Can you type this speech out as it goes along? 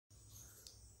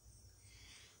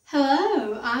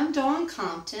Hello, I'm Dawn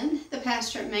Compton, the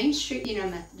pastor at Main Street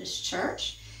Methodist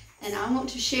Church, and I want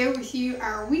to share with you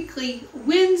our weekly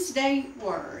Wednesday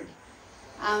Word.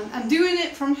 I'm doing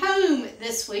it from home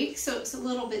this week, so it's a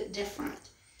little bit different.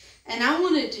 And I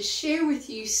wanted to share with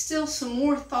you still some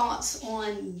more thoughts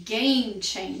on game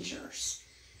changers.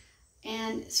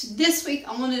 And so this week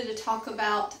I wanted to talk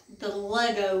about the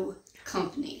Lego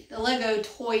company, the Lego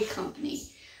toy company.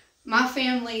 My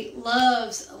family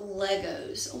loves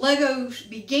Legos. Legos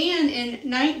began in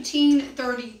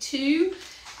 1932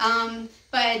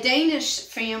 by a Danish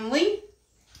family,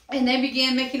 and they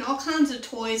began making all kinds of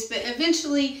toys, but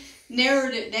eventually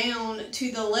narrowed it down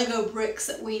to the Lego bricks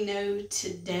that we know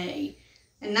today.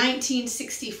 In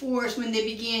 1964 is when they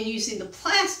began using the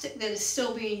plastic that is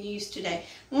still being used today.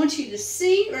 I want you to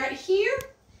see right here,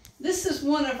 this is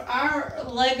one of our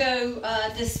Lego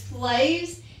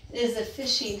displays. It is a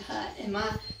fishing hut, and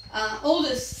my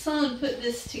oldest son put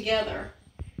this together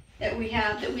that we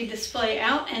display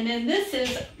out. And then this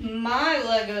is my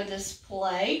Lego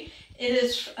display. It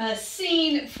is a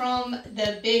scene from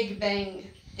The Big Bang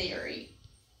Theory.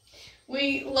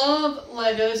 We love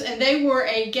Legos, and they were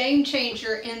a game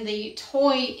changer in the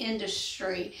toy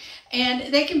industry.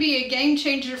 And they can be a game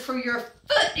changer for your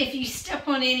foot if you step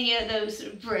on any of those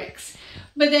bricks.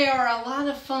 But they are a lot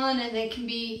of fun, and they can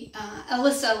be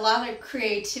elicit a lot of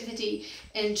creativity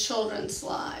in children's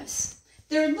lives.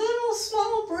 They're little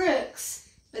small bricks,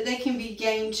 but they can be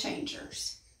game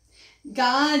changers.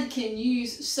 God can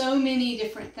use so many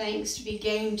different things to be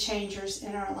game changers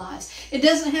in our lives. It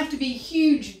doesn't have to be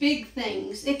huge, big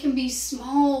things. It can be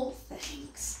small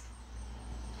things.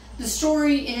 The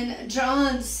story in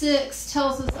John 6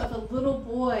 tells us of a little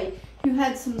boy who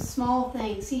had some small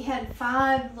things. He had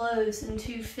 5 loaves and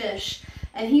 2 fish,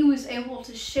 and he was able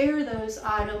to share those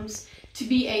items to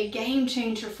be a game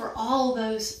changer for all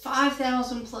those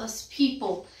 5,000 plus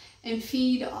people and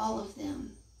feed all of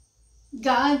them.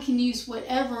 God can use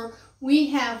whatever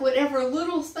we have, whatever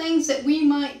little things that we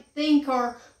might think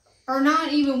are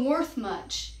not even worth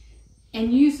much,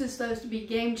 and uses those to be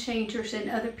game changers in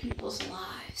other people's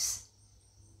lives.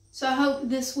 So I hope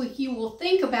this week you will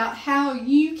think about how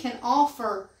you can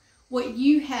offer what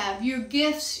you have, your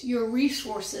gifts, your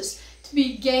resources, to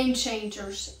be game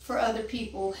changers for other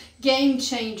people, game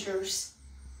changers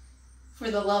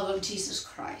for the love of Jesus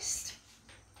Christ.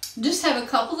 Just have a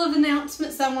couple of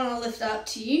announcements I want to lift up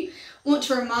to you. I want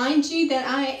to remind you that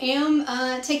I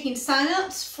am taking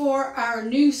sign-ups for our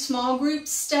new small group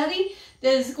study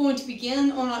that is going to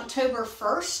begin on October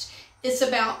 1st. It's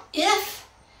about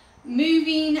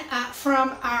moving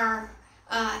from our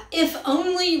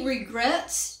if-only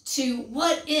regrets to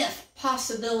what-if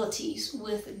possibilities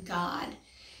with God.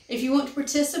 If you want to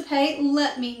participate,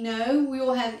 let me know. We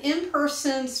will have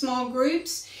in-person small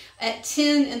groups at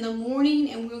 10 in the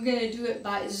morning, and we're going to do it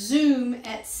by Zoom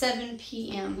at 7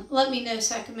 p.m. Let me know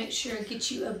so I can make sure and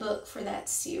get you a book for that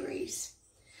series.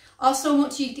 Also, I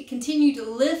want you to continue to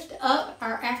lift up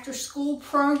our after-school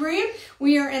program.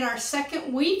 We are in our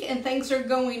 2nd week, and things are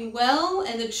going well,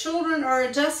 and the children are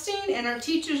adjusting, and our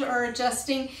teachers are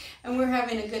adjusting, and we're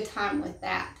having a good time with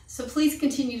that. So please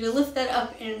continue to lift that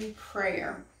up in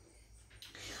prayer.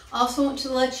 I also want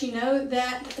to let you know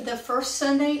that the first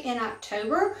Sunday in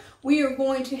October, we are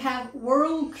going to have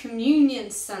World Communion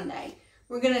Sunday.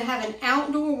 We're going to have an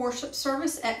outdoor worship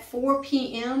service at 4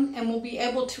 p.m. and we'll be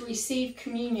able to receive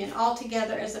communion all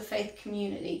together as a faith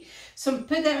community. So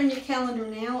put that on your calendar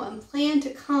now and plan to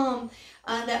come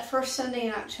that first Sunday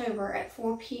in October at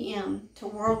 4 p.m. to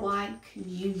Worldwide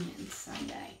Communion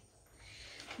Sunday.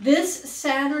 This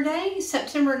Saturday,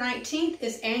 September 19th,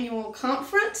 is annual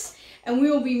conference, and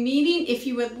we will be meeting. If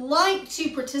you would like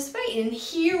to participate and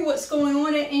hear what's going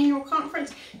on at annual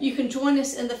conference, you can join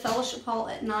us in the fellowship hall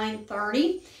at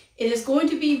 9:30. It is going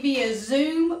to be via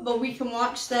Zoom, but we can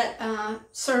watch that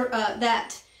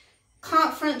that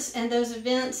conference and those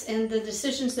events and the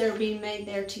decisions that are being made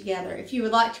there together. If you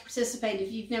would like to participate,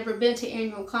 if you've never been to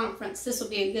annual conference, this will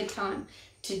be a good time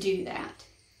to do that.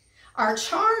 Our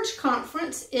Charge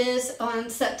Conference is on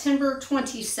September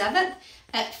 27th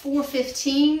at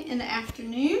 4:15 in the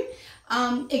afternoon.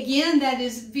 Again, that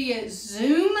is via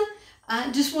Zoom.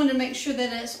 Just want to make sure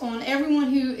that it's on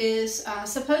everyone who is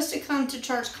supposed to come to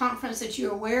Charge Conference, that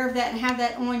you're aware of that and have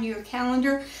that on your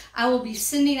calendar. I will be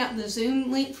sending out the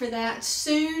Zoom link for that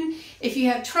soon. If you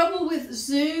have trouble with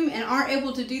Zoom and aren't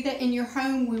able to do that in your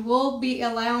home, we will be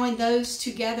allowing those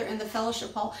together in the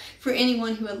fellowship hall for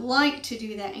anyone who would like to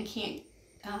do that and can't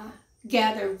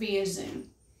gather via Zoom.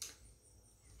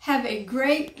 Have a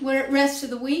great rest of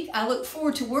the week. I look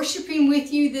forward to worshiping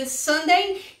with you this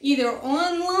Sunday, either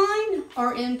online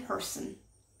or in person.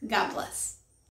 God bless.